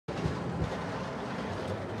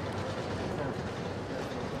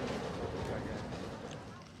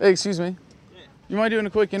Hey, excuse me. Yeah. You mind doing a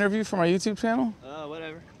quick interview for my YouTube channel?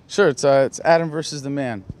 Whatever. Sure, it's Adam versus the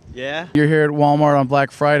man. Yeah? You're here at Walmart on Black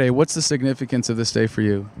Friday. What's the significance of this day for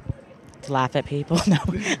you? To laugh at people.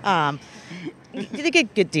 No. You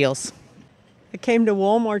get good deals. I came to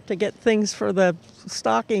Walmart to get things for the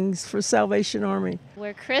stockings for Salvation Army.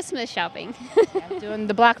 We're Christmas shopping. Doing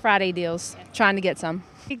the Black Friday deals, trying to get some.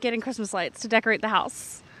 Getting Christmas lights to decorate the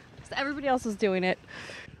house. So everybody else is doing it.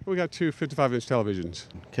 We got two 55-inch televisions.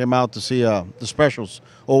 Came out to see the specials,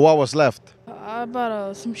 or what was left. I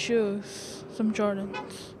bought some shoes, some Jordans.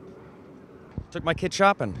 Took my kid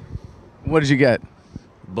shopping. What did you get?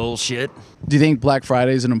 Bullshit. Do you think Black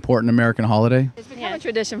Friday is an important American holiday? It's become a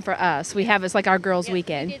tradition for us. We have it's like our girls'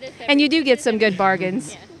 weekend. And you do get some good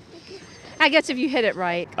bargains. I guess if you hit it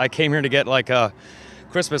right. I came here to get like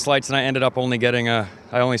Christmas lights, and I ended up only getting I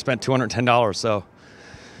only spent $210, so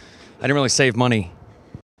I didn't really save money.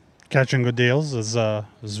 Catching good deals is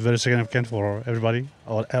very significant for everybody,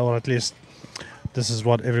 or at least this is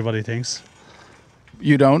what everybody thinks.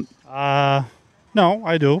 You don't? No,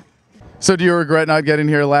 I do. So do you regret not getting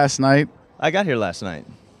here last night? I got here last night.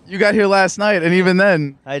 You got here last night, and even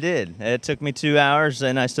then? I did. It took me 2 hours,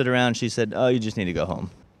 and I stood around. She said, "Oh, you just need to go home."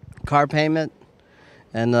 Car payment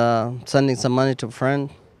and sending some money to a friend.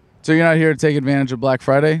 So you're not here to take advantage of Black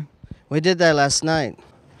Friday? We did that last night.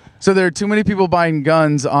 So there are too many people buying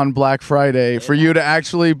guns on Black Friday for you to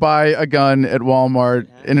actually buy a gun at Walmart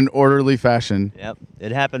in an orderly fashion. Yep,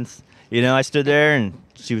 it happens. You know, I stood there, and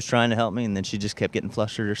she was trying to help me, and then she just kept getting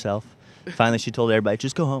flustered herself. Finally, she told everybody,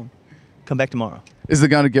 "Just go home. Come back tomorrow." Is the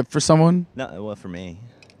gun a gift for someone? No, well, for me.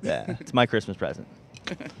 Yeah, it's my Christmas present.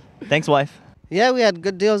 Thanks, wife. Yeah, we had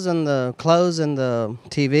good deals on the clothes and the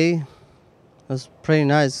TV. It was pretty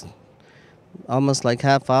nice. Almost like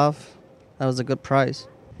half off. That was a good price.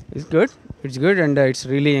 It's good. It's good, and it's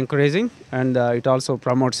really encouraging, and it also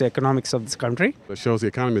promotes the economics of this country. It shows the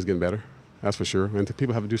economy is getting better, that's for sure. And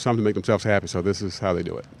people have to do something to make themselves happy, so this is how they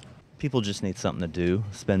do it. People just need something to do,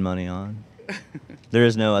 spend money on. There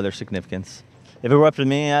is no other significance. If it were up to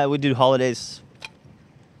me, I would do holidays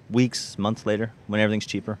weeks, months later, when everything's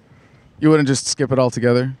cheaper. You wouldn't just skip it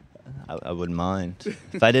altogether? I wouldn't mind.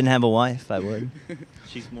 If I didn't have a wife, I would.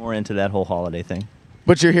 She's more into that whole holiday thing.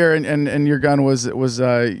 But you're here, and your gun was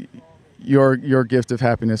your gift of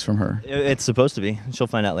happiness from her. It's supposed to be. She'll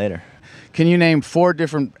find out later. Can you name 4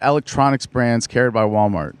 different electronics brands carried by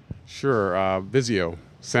Walmart? Sure. Vizio,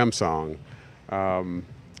 Samsung,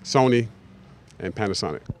 Sony, and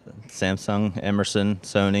Panasonic. Samsung, Emerson,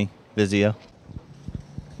 Sony, Vizio.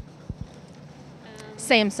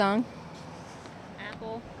 Samsung.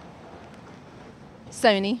 Apple.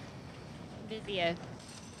 Sony. Vizio.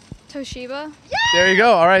 Toshiba. There you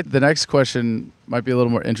go. All right. The next question might be a little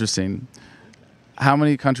more interesting. How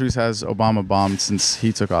many countries has Obama bombed since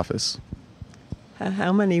he took office?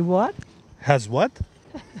 How many what? Has what?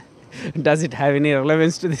 Does it have any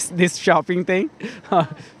relevance to this shopping thing?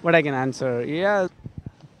 But I can answer, yeah.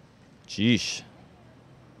 Sheesh.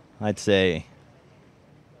 I'd say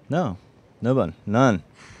no. None. None.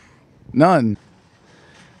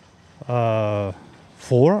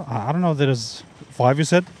 4? I don't know. There is 5, you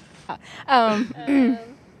said? I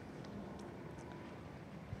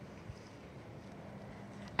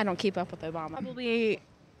don't keep up with Obama. Probably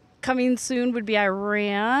coming soon would be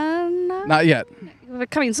Iran. Not yet. But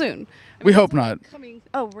coming soon. We hope not.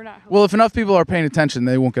 We're not. Well, if enough people are paying attention,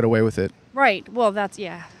 they won't get away with it. Right. Well, that's,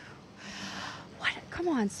 yeah. What? Come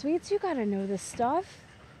on, Sweets. You got to know this stuff.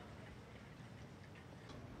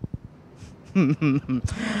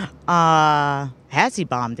 Has he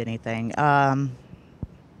bombed anything?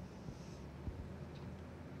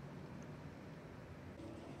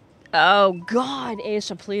 Oh, God,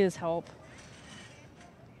 Aisha, please help.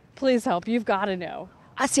 Please help. You've got to know.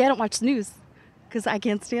 I don't watch the news because I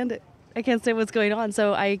can't stand it. I can't stand what's going on.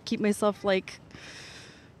 So I keep myself like,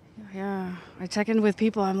 yeah, I check in with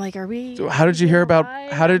people. I'm like, are we? So how did you hear about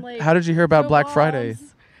how did you hear about Black Friday?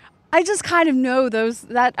 I just kind of know those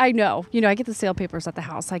that I know. You know, I get the sale papers at the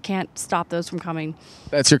house. I can't stop those from coming.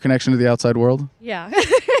 That's your connection to the outside world? Yeah,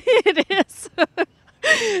 it is.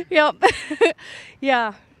 Yep.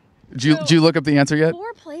 Yeah. Did you look up the answer yet?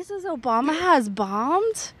 4 places Obama has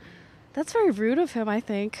bombed? That's very rude of him, I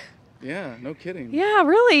think. Yeah, no kidding. Yeah,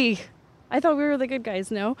 really. I thought we were the good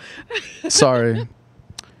guys, no? Sorry.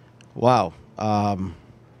 Wow. I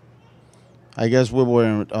guess we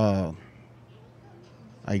were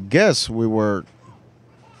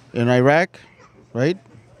in Iraq, right?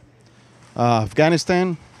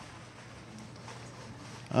 Afghanistan.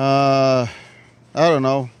 I don't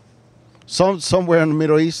know. Somewhere in the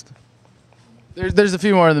Middle East. There's a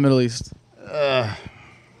few more in the Middle East.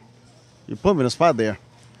 You put me in a spot there.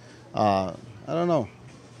 I don't know.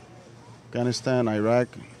 Afghanistan, Iraq,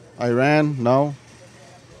 Iran, no.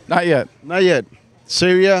 Not yet. Not yet.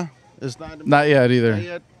 Syria is Not yet either. Not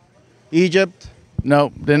yet. Egypt? No,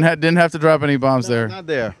 didn't have to drop any bombs there. Not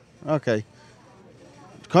there. Okay.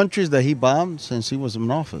 Countries that he bombed since he was in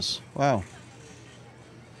office. Wow.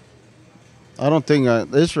 I don't think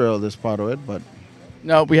Israel is part of it, but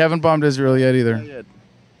No, we haven't bombed Israel yet either. not yet.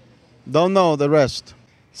 Don't know the rest.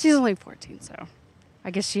 She's only 14, so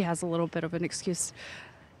I guess she has a little bit of an excuse.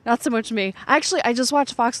 Not so much me. Actually, I just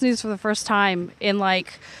watched Fox News for the first time in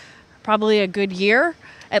like probably a good year,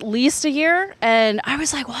 at least a year, and I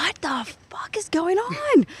was like, what the fuck is going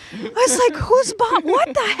on? I was like, who's Bob?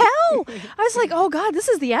 What the hell? I was like, oh God, this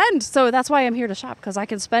is the end. So that's why I'm here to shop, because I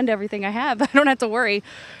can spend everything I have. I don't have to worry.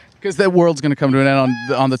 Because that world's going to come to an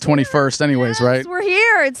end on the 21st anyways, right? We're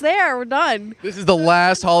here. It's there. We're done. This is the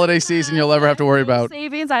last holiday season you'll ever have to worry about.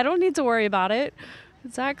 Savings. I don't need to worry about it.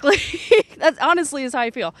 Exactly. That honestly is how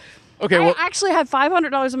I feel. Okay, I well, actually had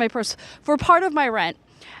 $500 in my purse for part of my rent.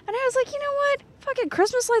 And I was like, you know what? Fucking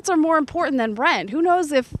Christmas lights are more important than rent. Who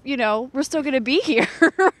knows if, we're still going to be here.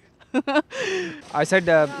 I said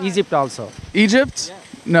Egypt also. Egypt? Yeah.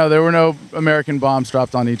 No, there were no American bombs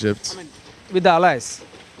dropped on Egypt. With the allies.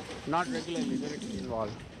 Not regularly directly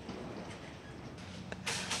involved.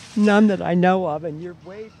 None that I know of, and you're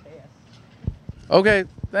way past. Okay,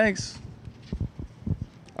 thanks.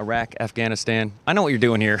 Iraq, Afghanistan. I know what you're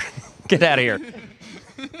doing here. Get out of here.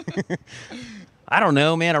 I don't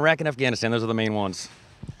know, man. Iraq and Afghanistan, those are the main ones.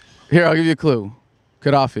 Here, I'll give you a clue.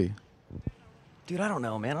 Gaddafi. Dude, I don't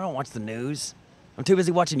know, man. I don't watch the news. I'm too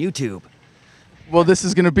busy watching YouTube. Well, this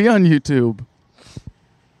is going to be on YouTube.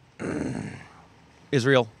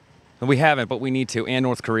 Israel. We haven't, but we need to. And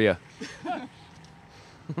North Korea.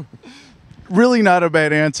 Really not a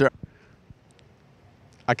bad answer.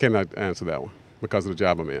 I cannot answer that one because of the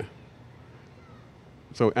job I'm in.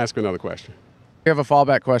 So ask me another question. We have a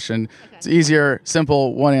fallback question. Okay. It's easier,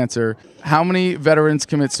 simple, one answer. How many veterans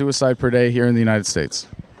commit suicide per day here in the United States?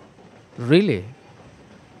 Really?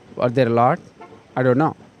 Are there a lot? I don't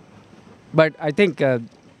know. But I think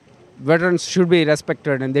veterans should be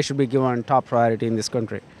respected and they should be given top priority in this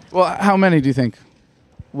country. Well, how many do you think?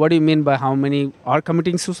 What do you mean by how many are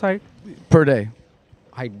committing suicide? Per day.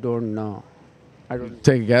 I don't know. I don't.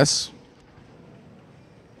 Take a guess.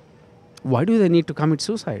 Why do they need to commit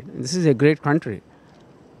suicide? This is a great country.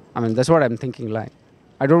 I mean, that's what I'm thinking like.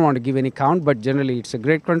 I don't want to give any count, but generally it's a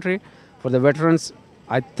great country. For the veterans,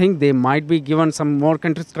 I think they might be given some more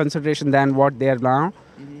consideration than what they are now.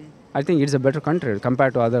 Mm-hmm. I think it's a better country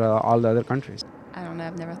compared to all the other countries. I don't know.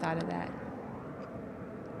 I've never thought of that.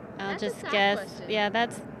 I'll just guess. Question. Yeah,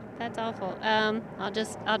 that's awful. I'll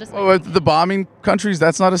just. Oh, the bombing countries.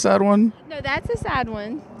 That's not a sad one. No, that's a sad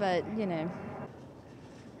one, but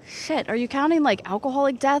Shit, are you counting like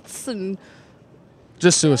alcoholic deaths and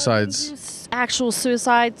just suicides? Actual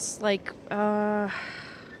suicides, like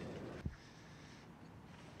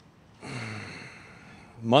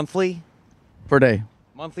Monthly? Per day.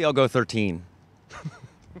 Monthly, I'll go 13.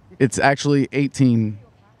 It's actually 18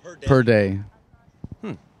 per day.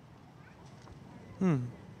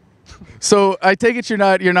 So I take it you're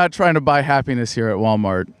not trying to buy happiness here at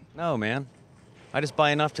Walmart. No, man. I just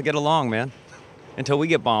buy enough to get along, man. Until we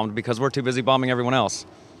get bombed because we're too busy bombing everyone else.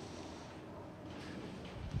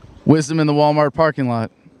 Wisdom in the Walmart parking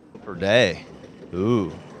lot. Per day.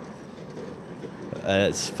 Ooh.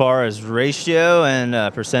 As far as ratio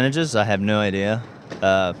and percentages, I have no idea.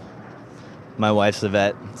 My wife's a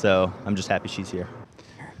vet, so I'm just happy she's here.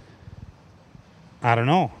 I don't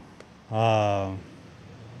know.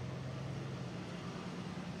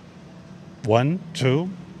 1, 2,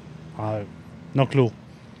 no clue.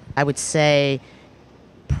 I would say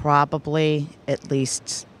probably at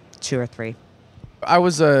least 2 or 3. I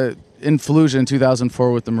was in Fallujah in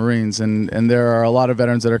 2004 with the Marines, and there are a lot of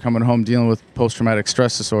veterans that are coming home dealing with post-traumatic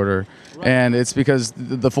stress disorder. Right. And it's because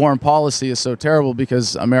the foreign policy is so terrible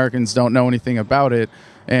because Americans don't know anything about it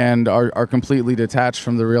and are completely detached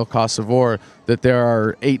from the real costs of war, that there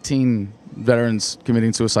are 18 veterans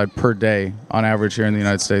committing suicide per day on average here in the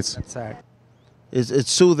United States. That's sad. It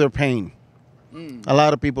soothes their pain. A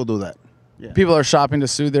lot of people do that. Yeah. People are shopping to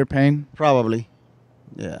soothe their pain? Probably.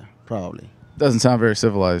 Yeah, probably. Doesn't sound very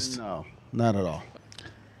civilized. No, not at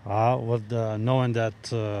all. With knowing that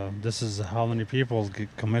this is how many people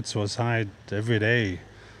commit suicide every day,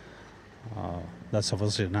 that's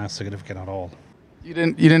obviously not significant at all. You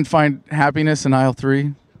didn't find happiness in aisle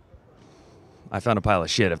 3? I found a pile of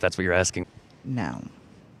shit, if that's what you're asking. No,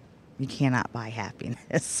 you cannot buy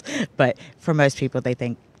happiness. But for most people, they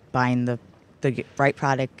think buying the the right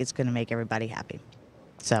product is going to make everybody happy.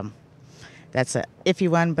 So that's a iffy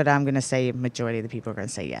one, but I'm going to say majority of the people are going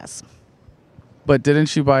to say yes. But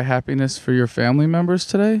didn't you buy happiness for your family members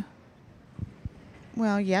today?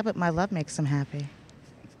 Well, yeah, but my love makes them happy.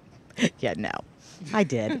 Yeah, no, I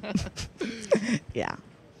did. Yeah.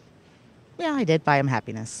 Yeah, I did buy them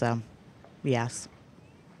happiness, so yes.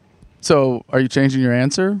 So are you changing your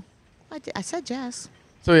answer? I said yes.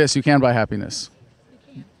 So yes, you can buy happiness.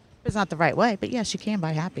 It's not the right way, but yes, you can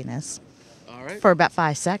buy happiness. All right. For about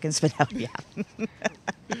 5 seconds, but no, yeah.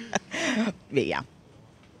 But yeah.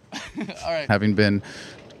 All right. Having been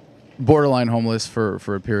borderline homeless for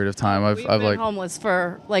a period of time, I've been like homeless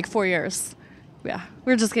for like 4 years. Yeah,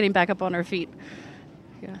 we're just getting back up on our feet.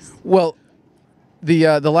 Yes. Well,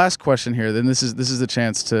 the last question here, then this is the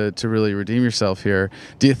chance to really redeem yourself here.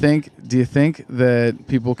 Do you think that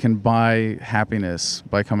people can buy happiness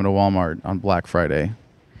by coming to Walmart on Black Friday?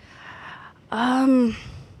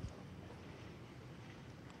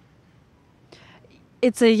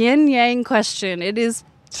 It's a yin yang question. It is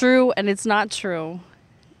true and it's not true.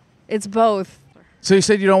 It's both. So you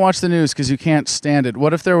said you don't watch the news because you can't stand it.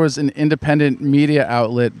 What if there was an independent media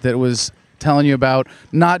outlet that was telling you about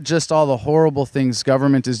not just all the horrible things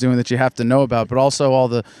government is doing that you have to know about, but also all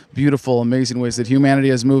the beautiful, amazing ways that humanity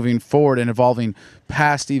is moving forward and evolving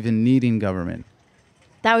past even needing government?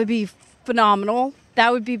 That would be phenomenal.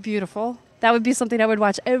 That would be beautiful. That would be something I would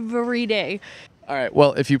watch every day. All right.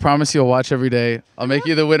 Well, if you promise you'll watch every day, I'll make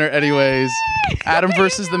you the winner anyways. Adam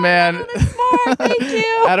versus the Man. Thank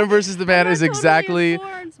you. Adam versus the Man is exactly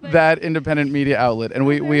that independent media outlet, and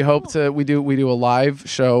we hope to we do a live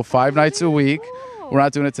show 5 nights a week. We're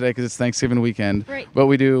not doing it today because it's Thanksgiving weekend, Right. but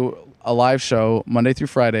we do a live show Monday through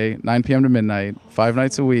Friday, 9 p.m. to midnight, 5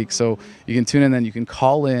 nights a week. So you can tune in, then you can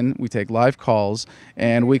call in. We take live calls,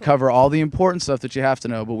 and we cover all the important stuff that you have to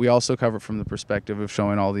know, but we also cover it from the perspective of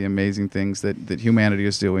showing all the amazing things that humanity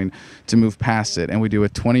is doing to move past it. And we do a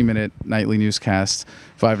 20-minute nightly newscast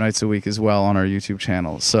 5 nights a week as well on our YouTube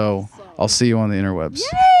channel. So I'll see you on the interwebs.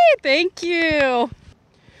 Yay! Thank you.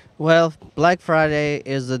 Well, Black Friday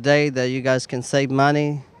is the day that you guys can save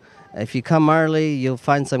money. If you come early, you'll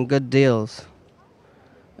find some good deals.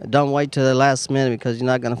 Don't wait till the last minute because you're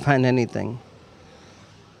not going to find anything.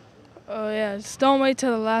 Oh yeah, just don't wait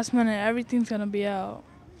till the last minute. Everything's gonna be out.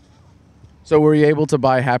 So were you able to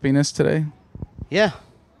buy happiness today? Yeah.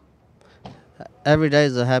 Every day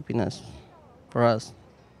is a happiness for us.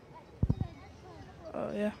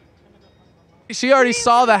 Oh yeah. She already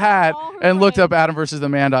saw the hat and looked up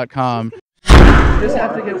AdamVersusTheMan.com. You just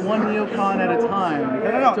have to get one neocon at a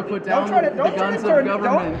time to put down the guns of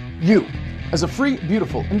government. You, as a free,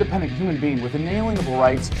 beautiful, independent human being with inalienable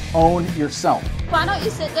rights, own yourself. Why don't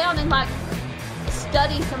you sit down and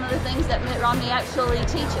study some of the things that Mitt Romney actually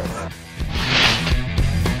teaches?